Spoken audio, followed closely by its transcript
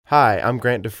Hi, I'm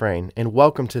Grant Dufresne, and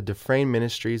welcome to Dufresne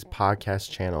Ministries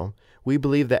podcast channel. We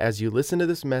believe that as you listen to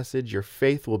this message, your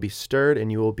faith will be stirred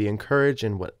and you will be encouraged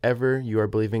in whatever you are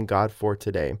believing God for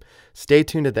today. Stay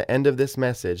tuned at the end of this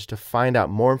message to find out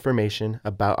more information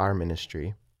about our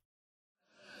ministry.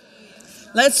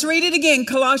 Let's read it again,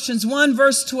 Colossians 1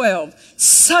 verse 12.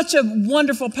 Such a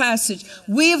wonderful passage.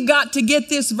 We've got to get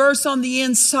this verse on the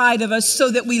inside of us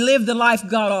so that we live the life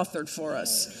God authored for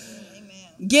us.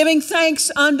 Giving thanks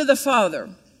unto the Father,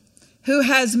 who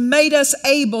has made us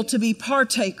able to be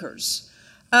partakers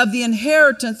of the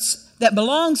inheritance that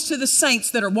belongs to the saints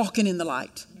that are walking in the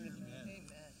light.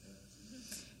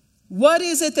 What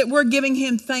is it that we're giving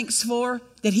Him thanks for?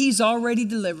 That He's already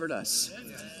delivered us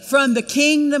from the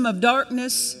kingdom of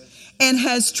darkness and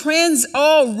has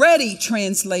already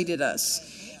translated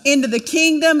us into the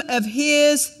kingdom of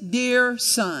His dear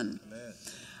Son.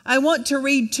 I want to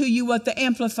read to you what the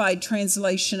Amplified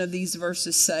translation of these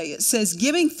verses say. It says,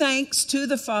 giving thanks to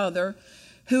the Father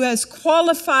who has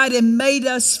qualified and made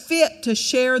us fit to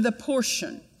share the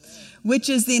portion, which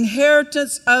is the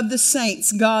inheritance of the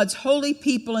saints, God's holy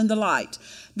people in the light.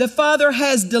 The Father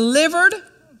has delivered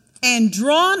and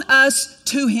drawn us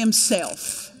to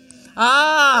Himself.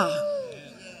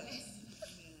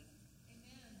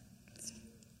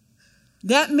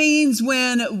 That means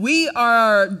when we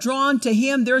are drawn to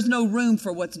Him, there's no room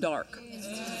for what's dark.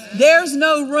 There's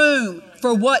no room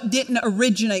for what didn't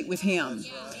originate with Him.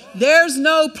 There's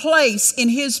no place in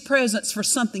His presence for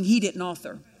something He didn't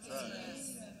author.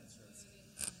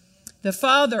 The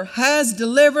Father has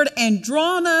delivered and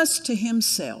drawn us to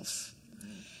Himself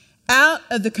out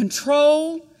of the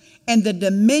control and the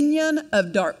dominion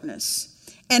of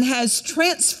darkness and has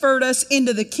transferred us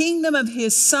into the kingdom of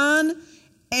His Son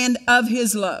and of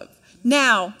His love.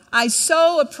 Now, I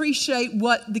so appreciate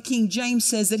what the King James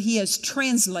says, that He has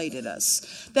translated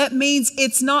us. That means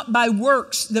it's not by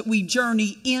works that we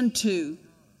journey into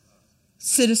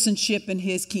citizenship in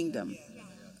His kingdom.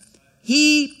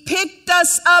 He picked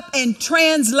us up and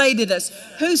translated us.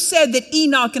 Who said that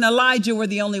Enoch and Elijah were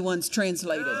the only ones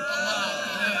translated?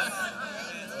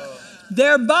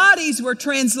 Their bodies were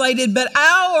translated, but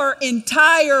our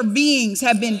entire beings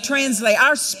have been translated.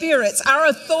 Our spirits, our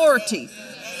authority,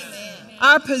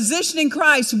 our position in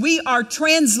Christ, we are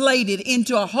translated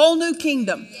into a whole new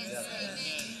kingdom.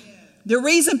 The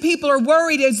reason people are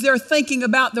worried is they're thinking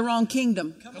about the wrong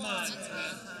kingdom.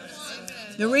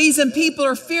 The reason people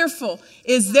are fearful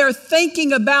is they're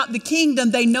thinking about the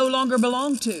kingdom they no longer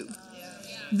belong to.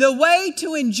 The way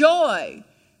to enjoy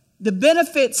the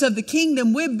benefits of the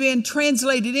kingdom we've been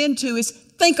translated into is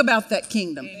think about that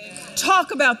kingdom.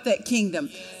 Talk about that kingdom.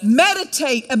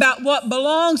 Meditate about what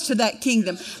belongs to that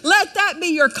kingdom. Let that be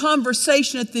your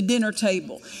conversation at the dinner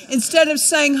table. Instead of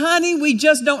saying, honey, we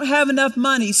just don't have enough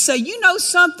money. Say, you know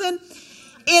something?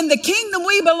 In the kingdom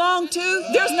we belong to,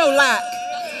 there's no lack.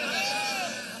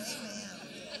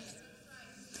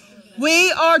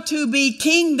 We are to be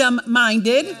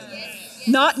kingdom-minded,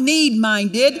 not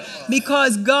need-minded,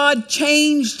 because God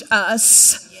changed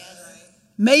us,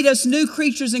 made us new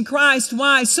creatures in Christ.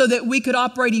 Why? So that we could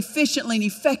operate efficiently and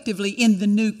effectively in the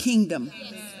new kingdom.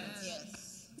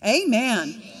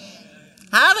 Amen.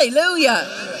 Hallelujah.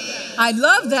 I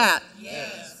love that.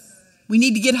 We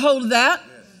need to get hold of that,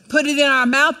 put it in our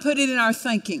mouth, put it in our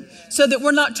thinking, so that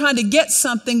we're not trying to get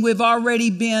something we've already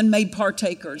been made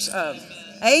partakers of.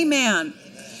 Amen.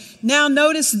 Now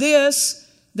notice this.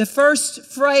 The first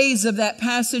phrase of that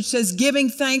passage says, giving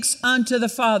thanks unto the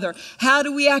Father. How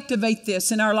do we activate this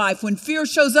in our life? When fear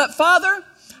shows up, Father,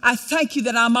 I thank you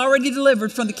that I'm already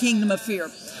delivered from the kingdom of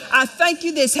fear. I thank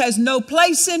you this has no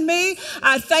place in me.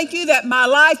 I thank you that my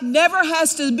life never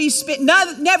has to be spent,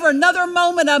 never another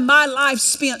moment of my life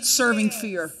spent serving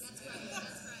fear.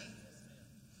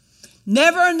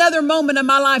 Never another moment of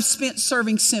my life spent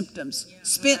serving symptoms,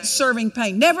 spent serving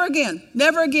pain. Never again,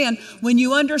 never again. When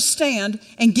you understand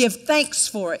and give thanks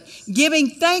for it, giving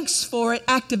thanks for it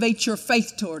activates your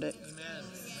faith toward it.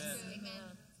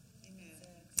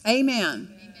 Amen.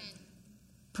 Amen.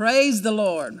 Praise the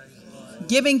Lord.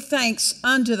 Giving thanks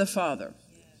unto the Father.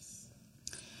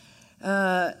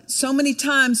 So many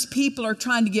times people are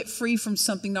trying to get free from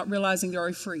something, not realizing they're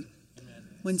already free.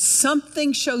 When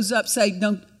something shows up, say,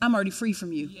 "No, I'm already free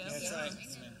from you." That's right.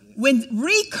 When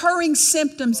recurring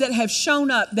symptoms that have shown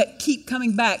up that keep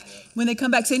coming back, when they come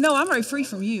back, say, "No, I'm already free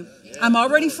from you. I'm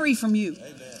already free from you."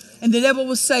 And the devil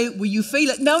will say, "Will you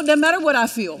feel it?" No, it doesn't matter what I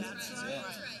feel.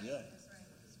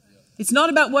 It's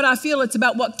not about what I feel. It's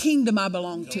about what kingdom I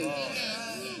belong to.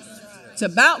 It's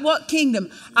about what kingdom.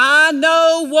 I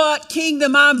know what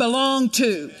kingdom I belong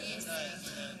to.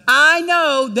 I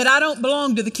know that I don't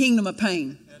belong to the kingdom of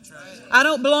pain. I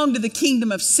don't belong to the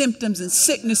kingdom of symptoms and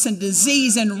sickness and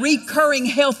disease and recurring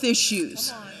health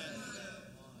issues.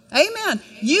 Amen.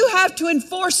 You have to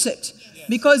enforce it,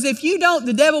 because if you don't,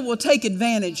 the devil will take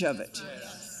advantage of it.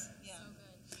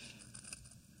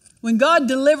 When God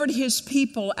delivered his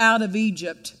people out of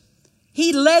Egypt,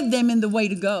 he led them in the way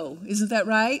to go. Isn't that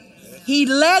right? He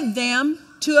led them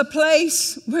to a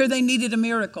place where they needed a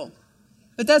miracle.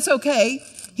 But that's okay.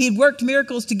 He had worked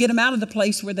miracles to get them out of the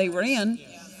place where they were in.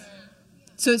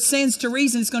 So it stands to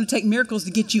reason it's going to take miracles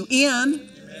to get you in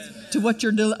to what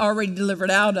you're already delivered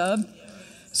out of.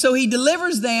 So he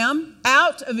delivers them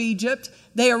out of Egypt.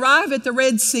 They arrive at the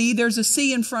Red Sea. There's a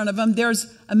sea in front of them.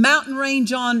 There's a mountain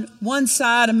range on one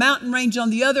side, a mountain range on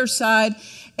the other side,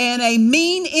 and a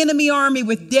mean enemy army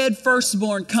with dead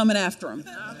firstborn coming after them.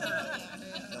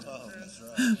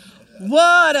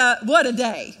 What a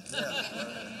day.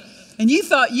 And you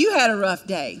thought you had a rough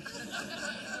day.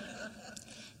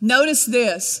 Notice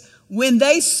this. When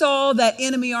they saw that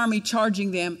enemy army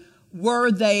charging them,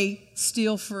 were they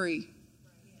still free?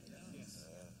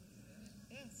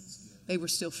 They were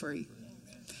still free.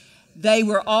 They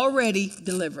were already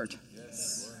delivered.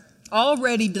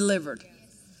 Already delivered.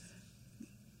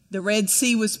 The Red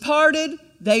Sea was parted.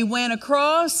 They went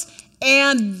across,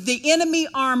 and the enemy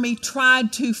army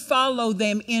tried to follow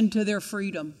them into their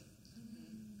freedom.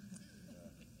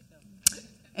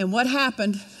 And what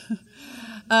happened?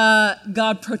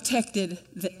 God protected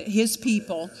his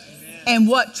people. And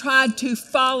what tried to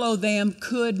follow them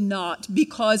could not,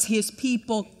 because his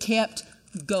people kept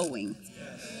going.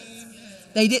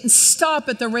 They didn't stop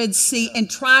at the Red Sea and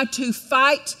try to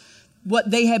fight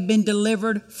what they had been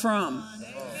delivered from.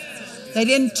 They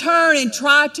didn't turn and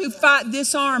try to fight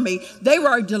this army. They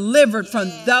were delivered from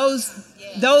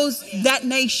that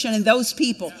nation and those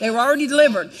people. They were already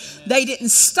delivered. They didn't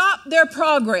stop their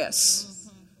progress.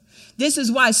 This is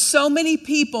why so many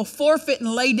people forfeit and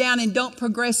lay down and don't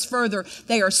progress further.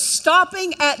 They are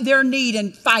stopping at their need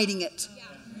and fighting it.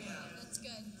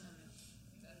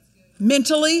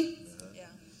 Mentally,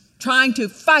 trying to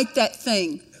fight that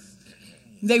thing.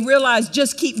 They realize,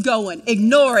 just keep going.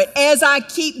 Ignore it. As I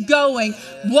keep going,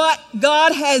 what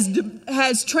God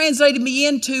has translated me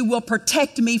into will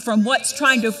protect me from what's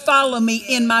trying to follow me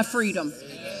in my freedom.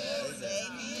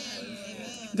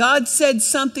 God said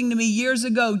something to me years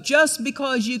ago. Just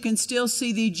because you can still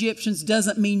see the Egyptians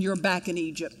doesn't mean you're back in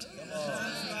Egypt.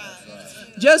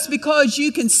 Just because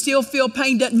you can still feel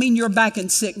pain doesn't mean you're back in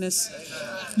sickness.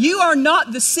 You are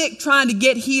not the sick trying to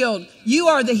get healed. You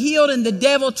are the healed, and the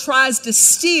devil tries to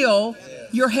steal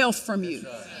your health from you.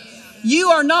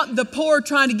 You are not the poor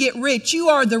trying to get rich. You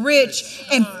are the rich,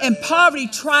 and poverty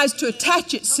tries to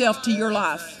attach itself to your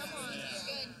life.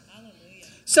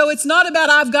 So it's not about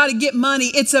I've got to get money.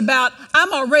 It's about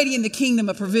I'm already in the kingdom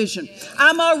of provision.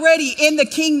 I'm already in the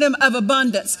kingdom of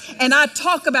abundance. And I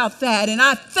talk about that, and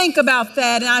I think about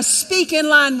that, and I speak in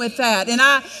line with that, and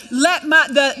I let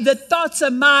the thoughts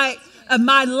of my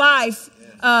life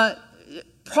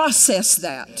process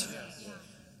that.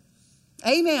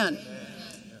 Amen.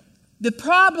 The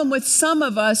problem with some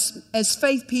of us as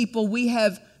faith people, we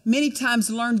have many times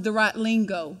learned the right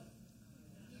lingo,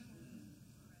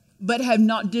 but have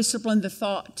not disciplined the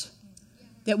thought.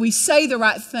 That we say the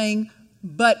right thing,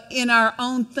 but in our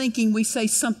own thinking, we say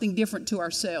something different to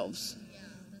ourselves.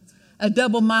 A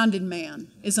double-minded man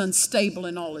is unstable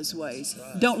in all his ways.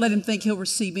 Don't let him think he'll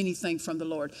receive anything from the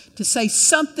Lord. To say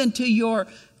something to your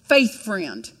faith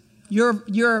friend,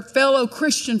 your fellow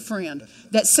Christian friend,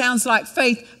 that sounds like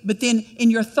faith, but then in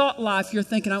your thought life, you're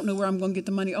thinking, I don't know where I'm going to get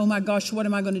the money. Oh my gosh, what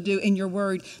am I going to do? And you're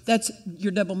worried.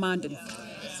 You're double-minded.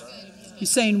 You're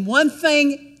saying one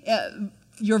thing,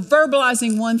 you're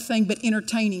verbalizing one thing, but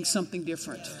entertaining something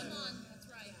different.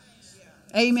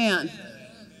 Amen.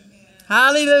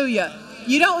 Hallelujah.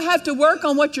 You don't have to work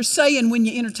on what you're saying when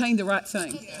you entertain the right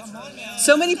thing.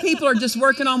 So many people are just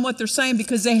working on what they're saying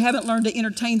because they haven't learned to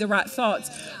entertain the right thoughts.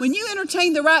 When you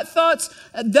entertain the right thoughts,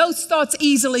 those thoughts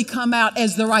easily come out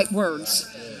as the right words.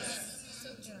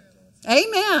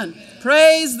 Amen.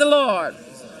 Praise the Lord.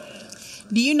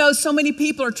 Do you know so many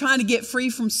people are trying to get free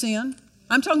from sin?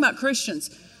 I'm talking about Christians.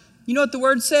 You know what the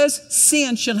word says?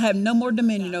 Sin shall have no more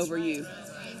dominion over you.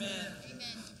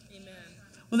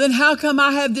 Well, then how come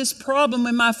I have this problem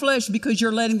in my flesh? Because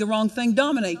you're letting the wrong thing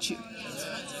dominate you.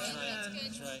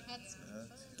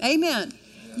 Amen.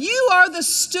 You are the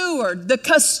steward, the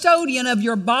custodian of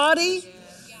your body,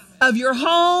 of your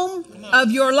home,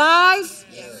 of your life.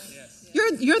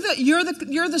 You're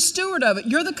the steward of it.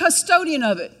 You're the custodian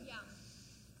of it.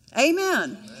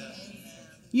 Amen.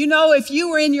 You know, if you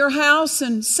were in your house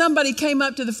and somebody came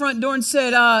up to the front door and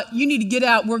said, you need to get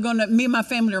out, me and my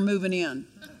family are moving in.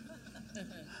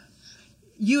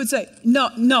 You would say,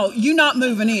 no, you're not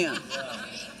moving in.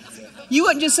 You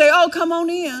wouldn't just say, oh, come on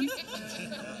in.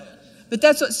 But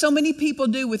that's what so many people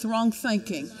do with wrong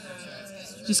thinking.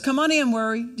 Just come on in,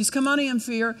 worry. Just come on in,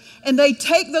 fear. And they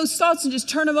take those thoughts and just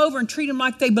turn them over and treat them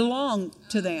like they belong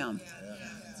to them.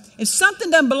 If something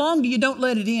doesn't belong to you, don't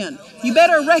let it in. You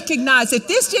better recognize if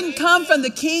this didn't come from the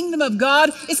kingdom of God,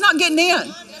 it's not getting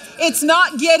in. It's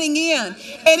not getting in.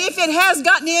 And if it has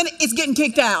gotten in, it's getting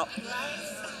kicked out.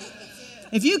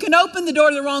 If you can open the door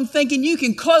to the wrong thinking, you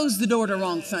can close the door to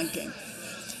wrong thinking.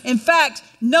 In fact,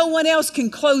 no one else can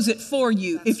close it for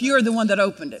you if you're the one that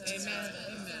opened it.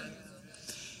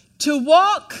 To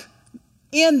walk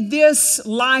in this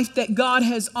life that God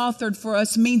has authored for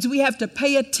us means we have to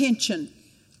pay attention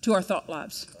to our thought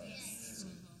lives.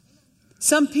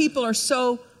 Some people are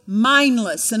so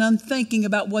mindless and unthinking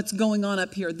about what's going on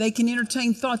up here. They can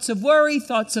entertain thoughts of worry,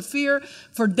 thoughts of fear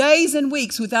for days and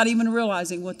weeks without even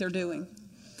realizing what they're doing.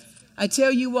 I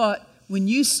tell you what, when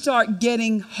you start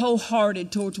getting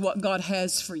wholehearted towards what God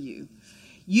has for you,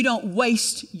 you don't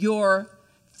waste your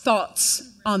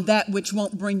thoughts on that which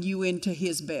won't bring you into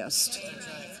His best.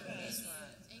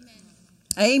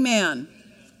 Amen.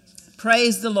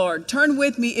 Praise the Lord. Turn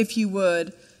with me, if you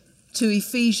would, to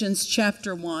Ephesians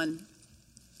chapter 1.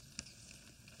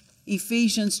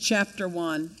 Ephesians chapter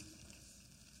 1.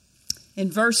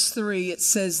 In verse 3, it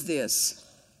says this.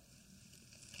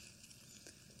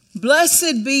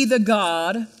 Blessed be the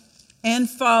God and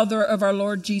Father of our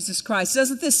Lord Jesus Christ.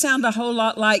 Doesn't this sound a whole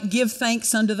lot like give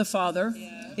thanks unto the Father?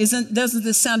 Doesn't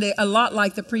this sound a lot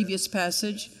like the previous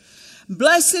passage?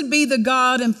 Blessed be the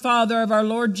God and Father of our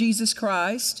Lord Jesus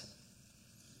Christ.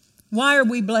 Why are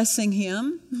we blessing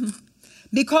Him?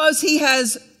 Because He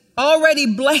has already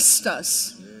blessed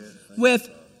us with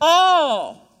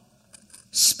all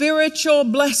spiritual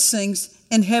blessings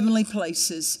in heavenly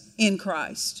places in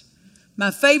Christ. My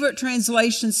favorite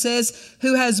translation says,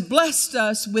 who has blessed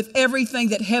us with everything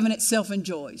that heaven itself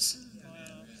enjoys.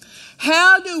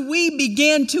 How do we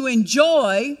begin to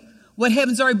enjoy what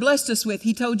heaven's already blessed us with?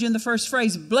 He told you in the first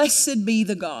phrase, blessed be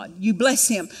the God. You bless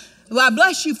Him. Well, I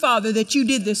bless you, Father, that you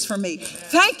did this for me.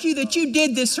 Thank you that you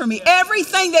did this for me.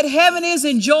 Everything that heaven is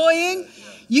enjoying,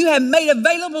 you have made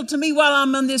available to me while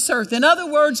I'm on this earth. In other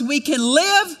words, we can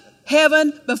live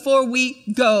heaven before we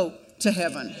go to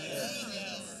heaven.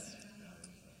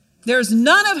 There's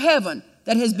none of heaven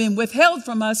that has been withheld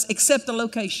from us except the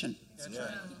location.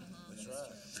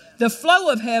 The flow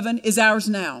of heaven is ours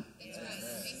now.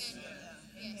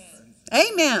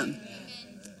 Amen.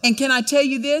 And can I tell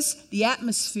you this? The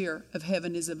atmosphere of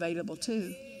heaven is available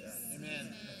too.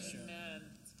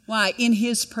 Why? In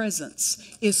His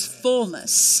presence is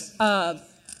fullness of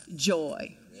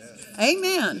joy.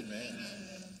 Amen.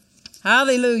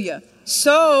 Hallelujah.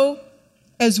 So,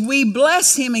 as we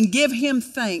bless Him and give Him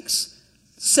thanks,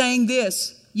 saying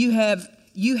this, you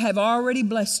have already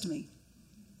blessed me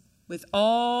with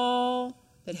all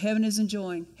that heaven is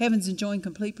enjoying. Heaven's enjoying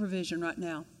complete provision right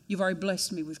now. You've already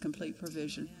blessed me with complete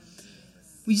provision.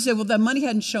 You say, well, the money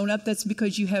hadn't shown up. That's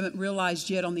because you haven't realized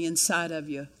yet on the inside of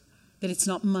you that it's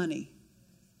not money.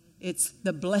 It's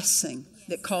the blessing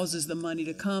that causes the money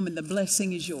to come, and the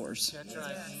blessing is yours. That's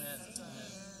right.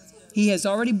 He has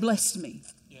already blessed me.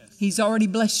 He's already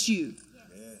blessed you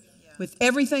with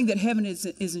everything that heaven is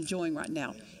enjoying right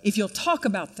now. If you'll talk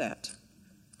about that,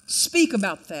 speak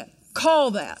about that,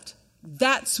 call that,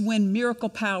 that's when miracle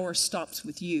power stops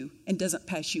with you and doesn't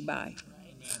pass you by.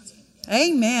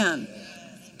 Amen.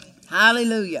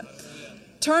 Hallelujah.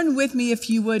 Turn with me, if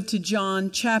you would, to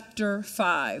John chapter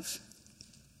 5.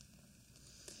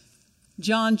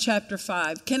 John chapter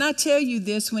 5. Can I tell you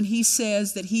this when He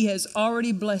says that He has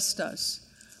already blessed us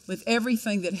with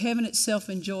everything that heaven itself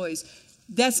enjoys?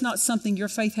 That's not something your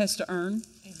faith has to earn.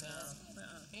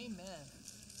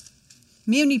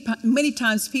 Amen. Many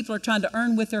times people are trying to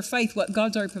earn with their faith what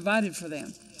God's already provided for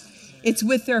them. It's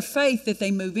with their faith that they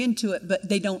move into it, but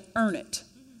they don't earn it.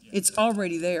 It's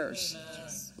already theirs.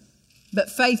 But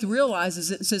faith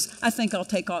realizes it and says, I think I'll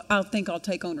take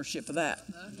ownership of that.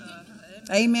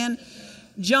 Amen.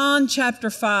 John chapter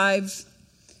 5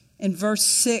 and verse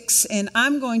 6, and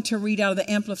I'm going to read out of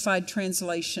the Amplified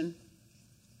Translation.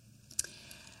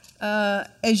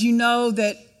 As you know,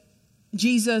 that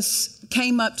Jesus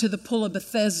came up to the pool of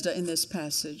Bethesda in this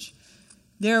passage.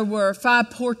 There were 5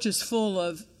 porches full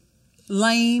of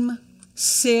lame,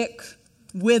 sick,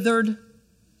 withered,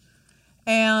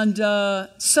 and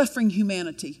suffering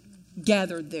humanity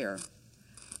gathered there.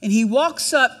 And He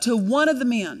walks up to one of the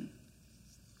men,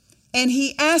 And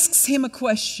he asks him a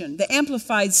question. The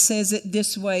Amplified says it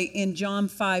this way in John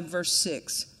 5, verse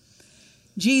 6.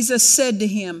 Jesus said to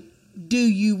him, "Do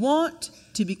you want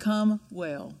to become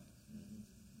well?"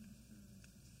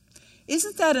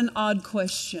 Isn't that an odd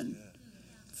question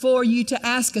for you to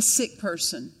ask a sick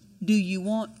person? Do you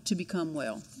want to become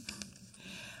well?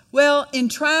 Well, in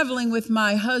traveling with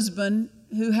my husband,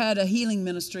 who had a healing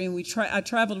ministry, and I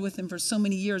traveled with him for so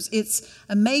many years, it's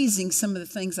amazing some of the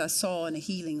things I saw in a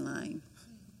healing line.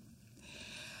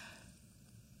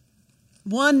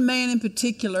 One man in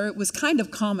particular, it was kind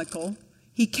of comical.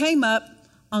 He came up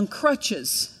on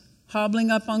crutches,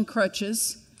 hobbling up on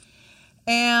crutches,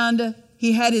 and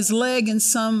he had his leg in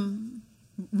some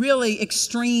really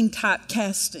extreme type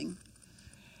casting.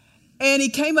 And he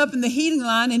came up in the healing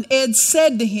line, and Ed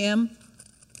said to him,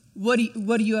 what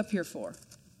are you up here for?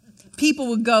 People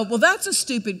would go, "Well, that's a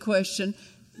stupid question."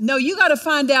 No, you got to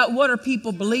find out, what are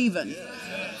people believing?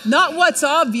 Not what's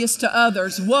obvious to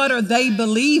others. What are they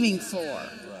believing for?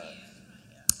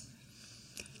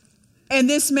 And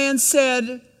this man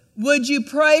said, "Would you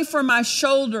pray for my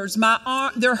shoulders? My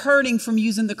arm, they're hurting from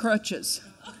using the crutches."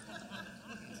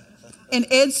 And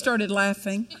Ed started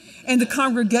laughing, and the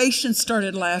congregation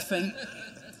started laughing,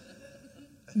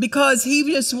 because he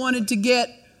just wanted to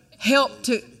get help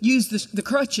to use the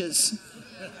crutches.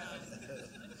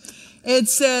 Ed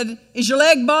said, "Is your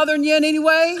leg bothering you in any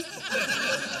way?"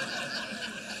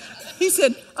 He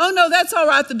said, "Oh no, that's all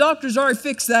right. The doctor's already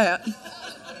fixed that."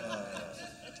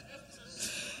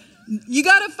 You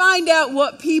got to find out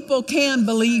what people can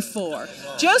believe for.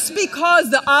 Just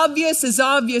because the obvious is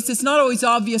obvious, it's not always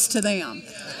obvious to them.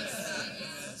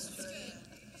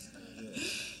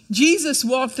 Jesus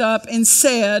walked up and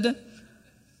said,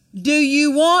 "Do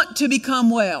you want to become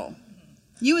well?"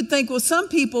 You would think, well, some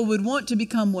people would want to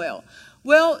become well.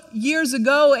 Well, years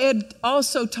ago, Ed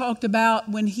also talked about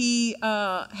when he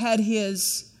had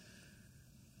his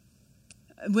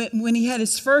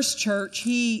first church,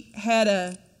 he had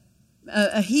a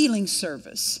healing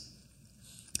service.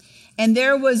 And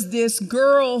there was this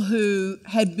girl who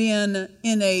had been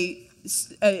in a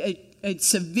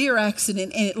severe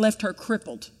accident, and it left her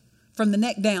crippled, from the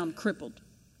neck down, crippled.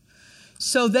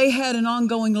 So they had an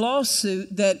ongoing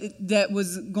lawsuit that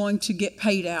was going to get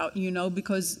paid out,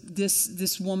 because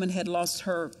this woman had lost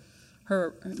her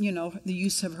the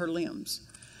use of her limbs.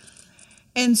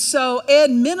 And so Ed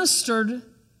ministered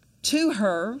to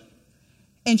her,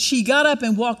 and she got up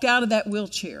and walked out of that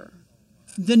wheelchair.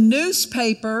 The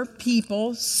newspaper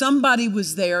people, somebody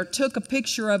was there, took a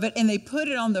picture of it, and they put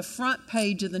it on the front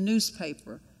page of the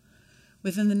newspaper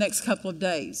within the next couple of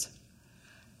days.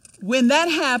 When that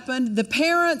happened, the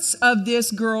parents of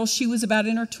this girl, she was about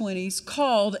in her 20s,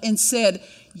 called and said,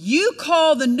 "You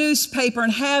call the newspaper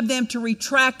and have them to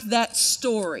retract that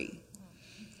story."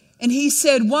 And he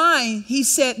said, "Why?"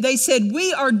 They said,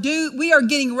 we are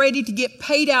getting ready to get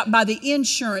paid out by the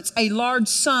insurance, a large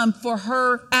sum for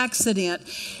her accident.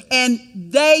 And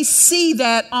they see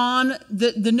that on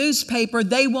the newspaper,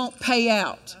 they won't pay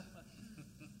out.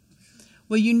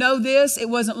 Well, you know this, it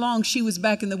wasn't long, she was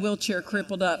back in the wheelchair,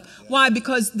 crippled up. Why?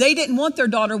 Because they didn't want their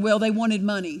daughter well, they wanted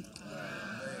money.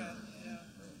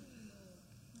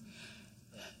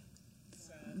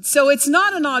 So it's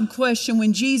not an odd question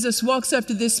when Jesus walks up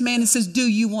to this man and says, "Do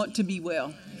you want to be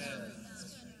well?"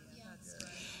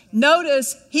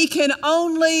 Notice, he can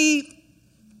only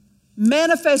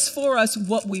manifest for us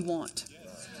what we want.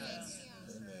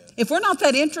 If we're not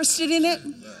that interested in it,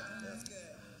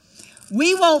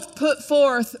 we won't put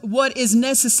forth what is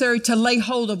necessary to lay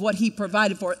hold of what he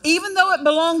provided for, even though it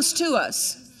belongs to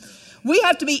us. We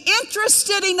have to be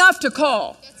interested enough to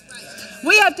call.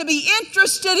 We have to be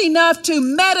interested enough to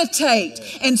meditate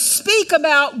and speak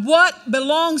about what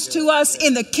belongs to us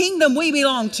in the kingdom we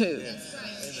belong to.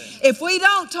 If we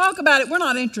don't talk about it, we're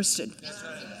not interested.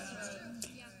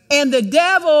 And the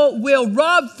devil will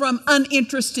rob from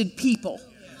uninterested people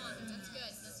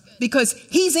because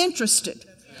he's interested.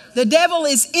 The devil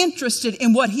is interested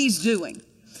in what he's doing.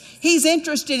 He's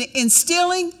interested in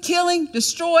stealing, killing,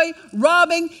 destroy,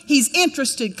 robbing. He's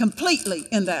interested completely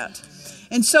in that.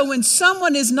 And so when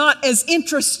someone is not as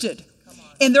interested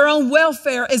in their own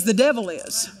welfare as the devil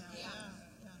is,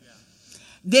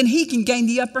 then he can gain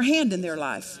the upper hand in their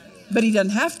life. But he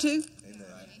doesn't have to.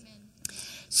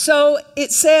 So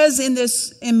it says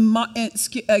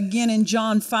again in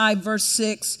John 5, verse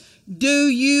 6, "Do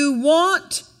you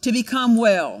want to become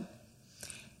well?"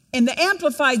 And the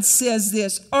Amplified says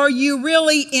this, "Are you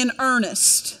really in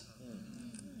earnest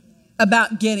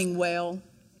about getting well?"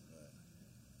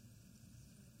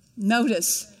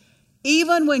 Notice,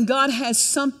 even when God has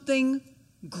something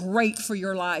great for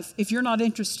your life. If you're not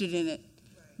interested in it,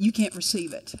 you can't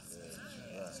receive it.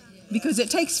 Because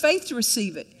it takes faith to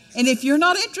receive it. And if you're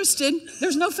not interested,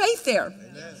 there's no faith there.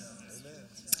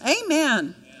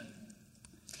 Amen.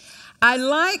 I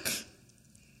like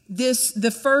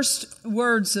the first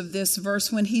words of this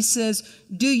verse when he says,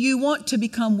 do you want to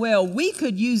become well? We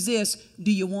could use this,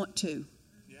 do you want to?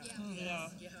 Yeah.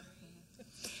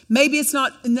 Maybe it's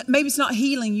not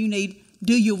healing you need.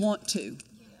 Do you want to?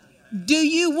 Do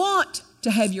you want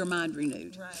to have your mind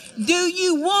renewed? Do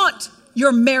you want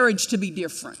your marriage to be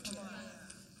different?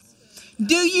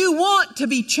 Do you want to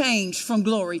be changed from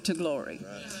glory to glory?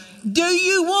 Do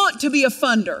you want to be a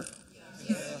funder?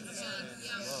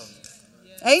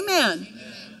 Amen.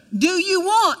 Do you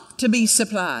want to be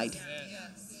supplied?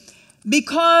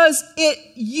 Because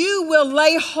you will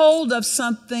lay hold of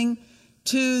something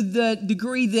to the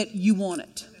degree that you want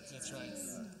it.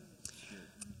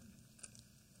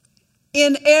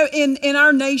 In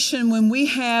our nation, when we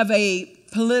have a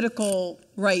political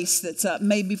race that's up,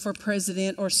 maybe for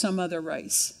president or some other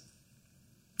race,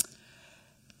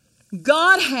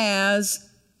 God has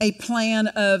a plan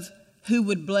of who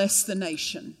would bless the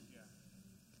nation,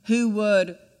 who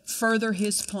would further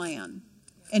his plan.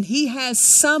 And he has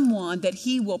someone that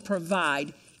he will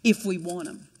provide if we want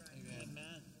him.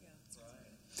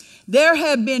 There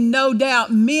have been no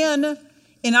doubt men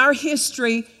in our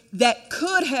history that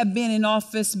could have been in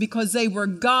office because they were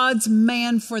God's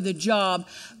man for the job,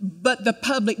 but the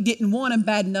public didn't want him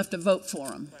bad enough to vote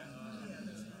for him.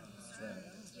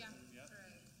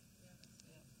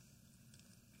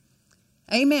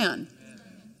 Amen.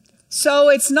 So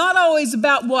it's not always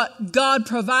about what God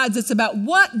provides. It's about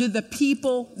what do the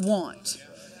people want.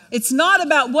 It's not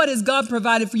about what has God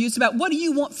provided for you. It's about what do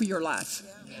you want for your life.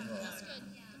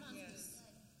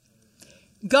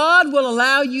 God will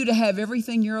allow you to have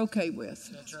everything you're okay with.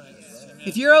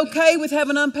 If you're okay with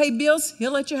having unpaid bills,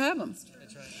 he'll let you have them.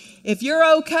 If you're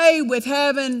okay with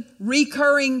having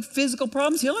recurring physical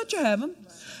problems, he'll let you have them.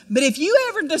 But if you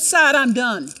ever decide I'm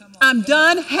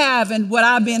done having what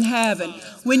I've been having,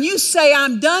 when you say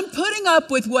I'm done putting up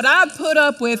with what I've put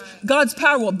up with, God's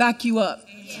power will back you up.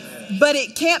 But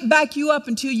it can't back you up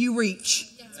until you reach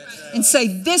and say,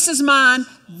 this is mine.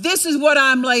 This is what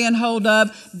I'm laying hold of.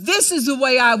 This is the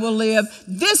way I will live.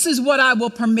 This is what I will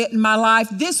permit in my life.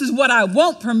 This is what I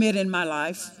won't permit in my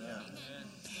life.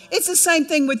 It's the same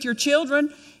thing with your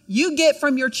children. You get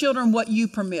from your children what you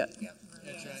permit.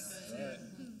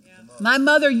 My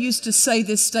mother used to say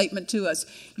this statement to us.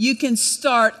 You can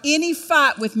start any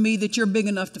fight with me that you're big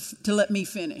enough to let me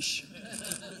finish.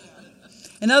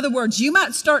 In other words, you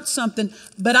might start something,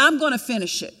 but I'm going to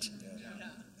finish it.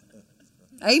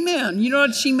 Amen. You know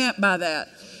what she meant by that?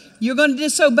 You're going to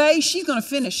disobey, she's going to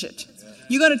finish it.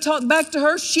 You're going to talk back to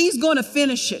her, she's going to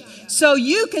finish it. So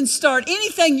you can start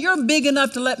anything you're big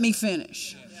enough to let me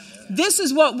finish. This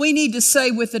is what we need to say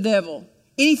with the devil.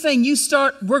 Anything you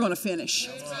start, we're going to finish.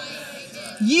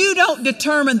 You don't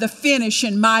determine the finish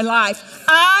in my life.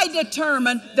 I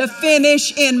determine the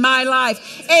finish in my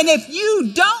life. And if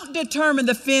you don't determine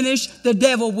the finish, the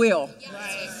devil will.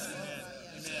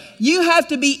 You have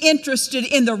to be interested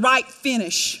in the right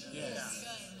finish.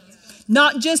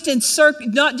 Not just in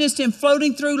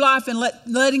floating through life and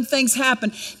letting things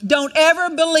happen. Don't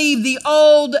ever believe the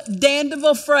old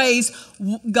Dandeville phrase,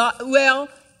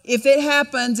 if it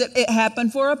happens, it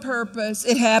happened for a purpose.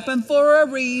 It happened for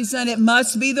a reason. It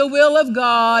must be the will of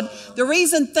God. The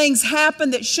reason things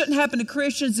happen that shouldn't happen to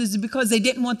Christians is because they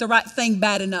didn't want the right thing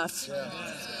bad enough.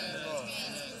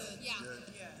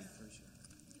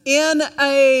 In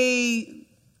a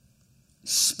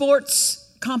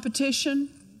sports competition,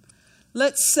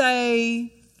 let's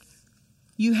say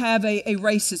you have a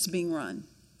race that's being run.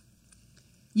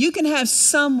 You can have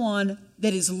someone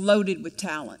that is loaded with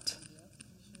talent.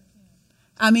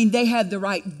 I mean, they have the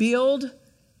right build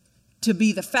to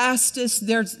be the fastest.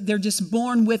 They're just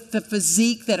born with the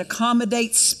physique that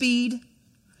accommodates speed.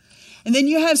 And then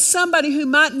you have somebody who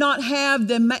might not have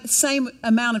the same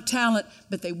amount of talent,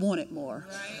 but they want it more.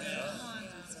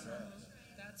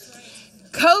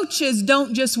 Coaches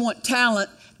don't just want talent.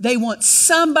 They want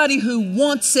somebody who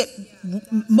wants it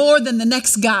more than the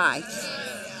next guy.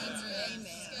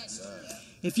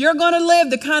 If you're going to live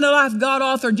the kind of life God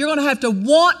authored, you're going to have to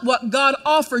want what God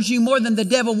offers you more than the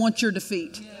devil wants your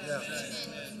defeat.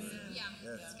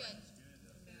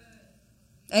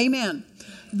 Amen.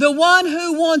 The one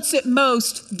who wants it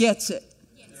most gets it.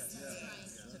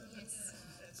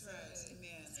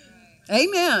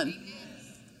 Amen.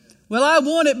 Well, I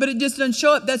want it, but it just doesn't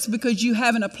show up. That's because you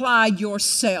haven't applied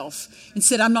yourself and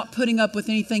said, I'm not putting up with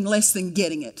anything less than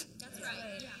getting it.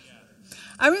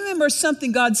 I remember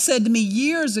something God said to me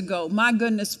years ago. My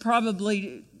goodness,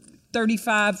 probably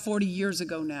 35, 40 years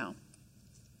ago now.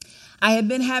 I had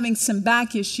been having some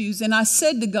back issues, and I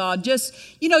said to God, just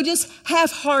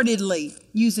half-heartedly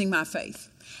using my faith,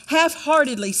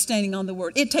 half-heartedly standing on the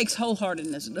word. It takes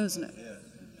wholeheartedness, doesn't it?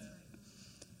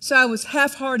 So I was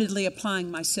half-heartedly applying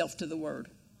myself to the word.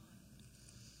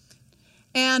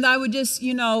 And I would just,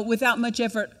 without much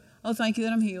effort, oh, thank you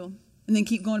that I'm healed, and then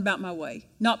keep going about my way,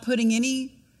 not putting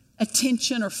any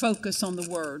attention or focus on the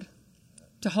word,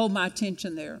 to hold my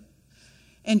attention there,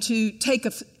 and to take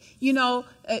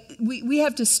we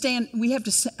have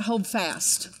to hold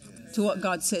fast to what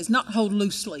God says, not hold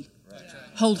loosely,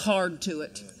 hold hard to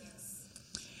it.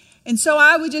 And so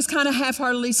I would just kind of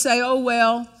half-heartedly say, oh,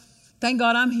 well, thank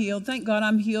God I'm healed. Thank God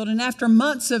I'm healed. And after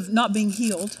months of not being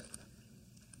healed,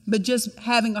 but just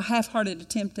having a half-hearted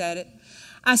attempt at it,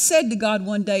 I said to God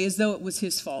one day as though it was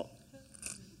his fault,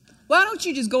 why don't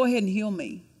you just go ahead and heal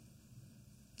me?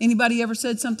 Anybody ever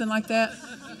said something like that?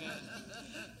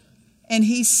 And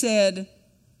he said,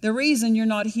 the reason you're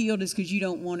not healed is because you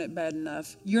don't want it bad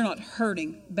enough. You're not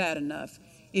hurting bad enough.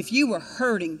 If you were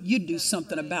hurting, you'd do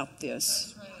something about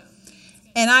this.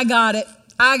 And I got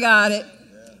it.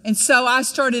 And so I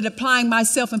started applying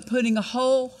myself and putting a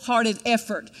wholehearted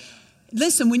effort.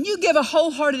 Listen, when you give a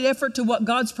wholehearted effort to what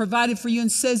God's provided for you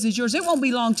and says is yours, it won't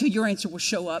be long till your answer will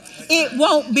show up. It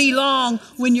won't be long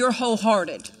when you're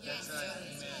wholehearted.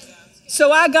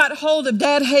 So I got hold of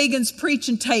Dad Hagin's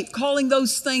preaching tape, calling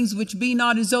those things which be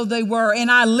not as though they were,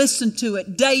 and I listened to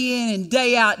it day in and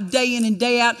day out, day in and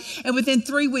day out, and within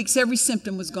 3 weeks, every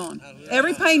symptom was gone.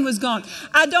 Every pain was gone.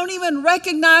 I don't even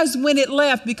recognize when it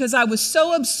left because I was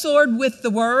so absorbed with the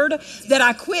word that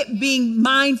I quit being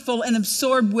mindful and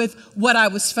absorbed with what I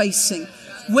was facing.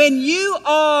 When you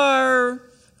are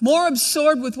more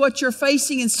absorbed with what you're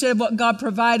facing instead of what God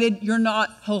provided, you're not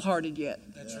wholehearted yet.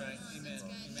 That's right.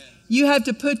 You have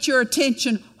to put your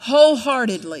attention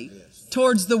wholeheartedly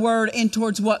towards the word and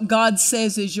towards what God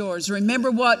says is yours.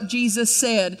 Remember what Jesus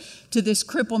said to this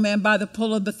crippled man by the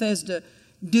pool of Bethesda.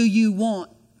 Do you want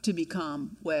to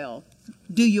become well?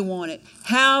 Do you want it?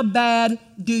 How bad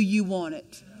do you want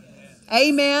it?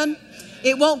 Amen.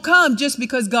 It won't come just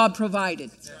because God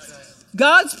provided.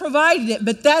 God's provided it,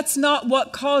 but that's not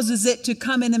what causes it to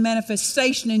come in a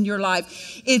manifestation in your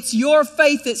life. It's your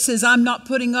faith that says, I'm not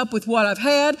putting up with what I've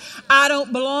had. I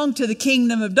don't belong to the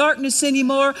kingdom of darkness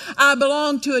anymore. I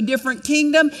belong to a different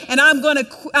kingdom, and I'm going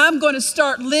to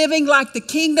start living like the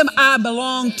kingdom I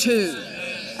belong to.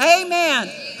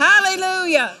 Amen.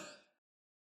 Hallelujah.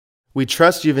 We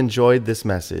trust you've enjoyed this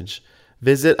message.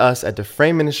 Visit us at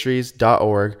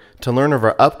DufresneMinistries.org to learn of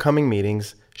our upcoming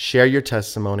meetings, share your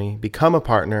testimony, become a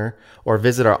partner, or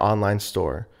visit our online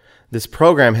store. This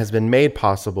program has been made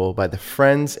possible by the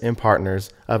friends and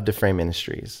partners of Dufresne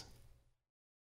Ministries.